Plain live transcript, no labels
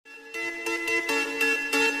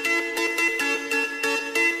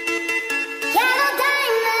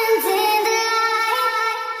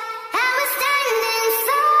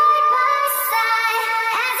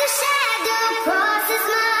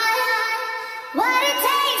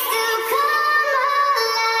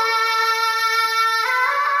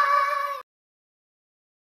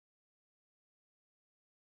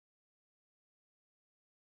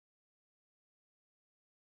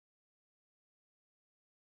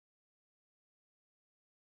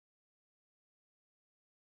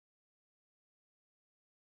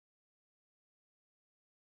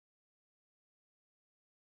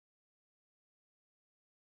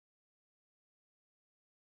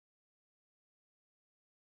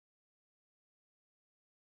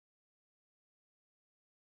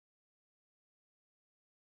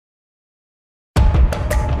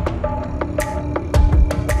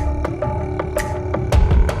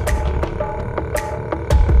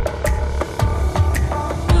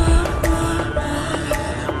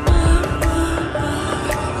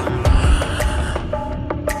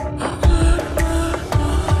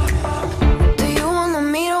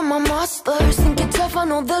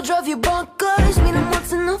of your bunkers, meet them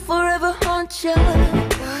once and they'll forever haunt you.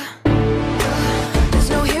 There's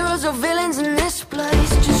no heroes or villains in this place,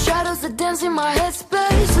 just shadows that dance in my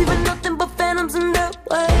headspace, leaving nothing but phantoms in their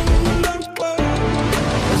way.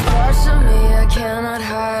 There's parts of me I cannot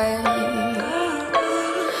hide.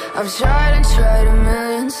 I've tried and tried a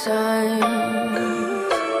million times.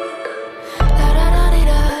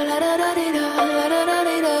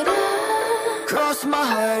 Cross my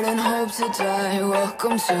heart and hope to die.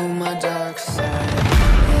 Welcome to my dark side.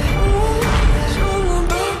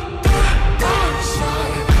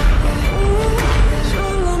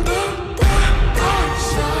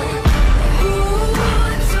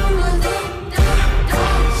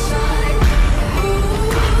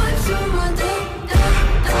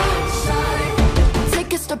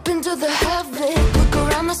 Take a step into the heaven. Look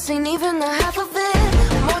around the scene, even the half of it.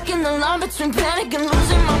 I'm walking the line between panic and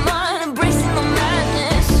losing my mind, embracing the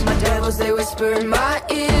madness. My devils, they whisper in my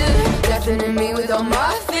ear, deafening me with all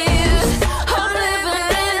my fears. I'm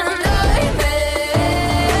living in a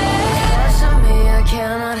nightmare. Parts of me I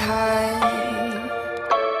cannot hide.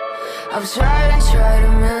 I've tried and tried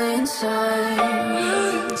a million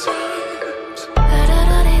times.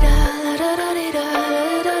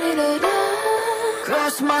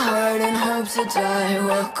 Cross my heart and hope to die.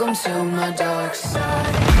 Welcome to my dark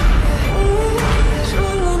side.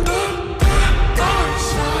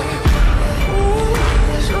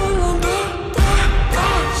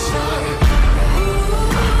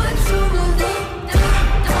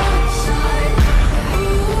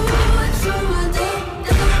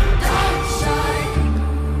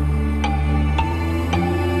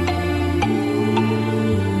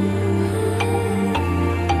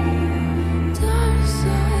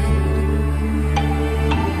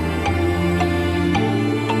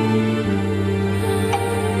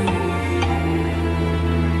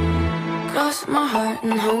 Cross my heart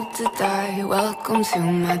and hope to die. Welcome to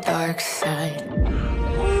my dark side.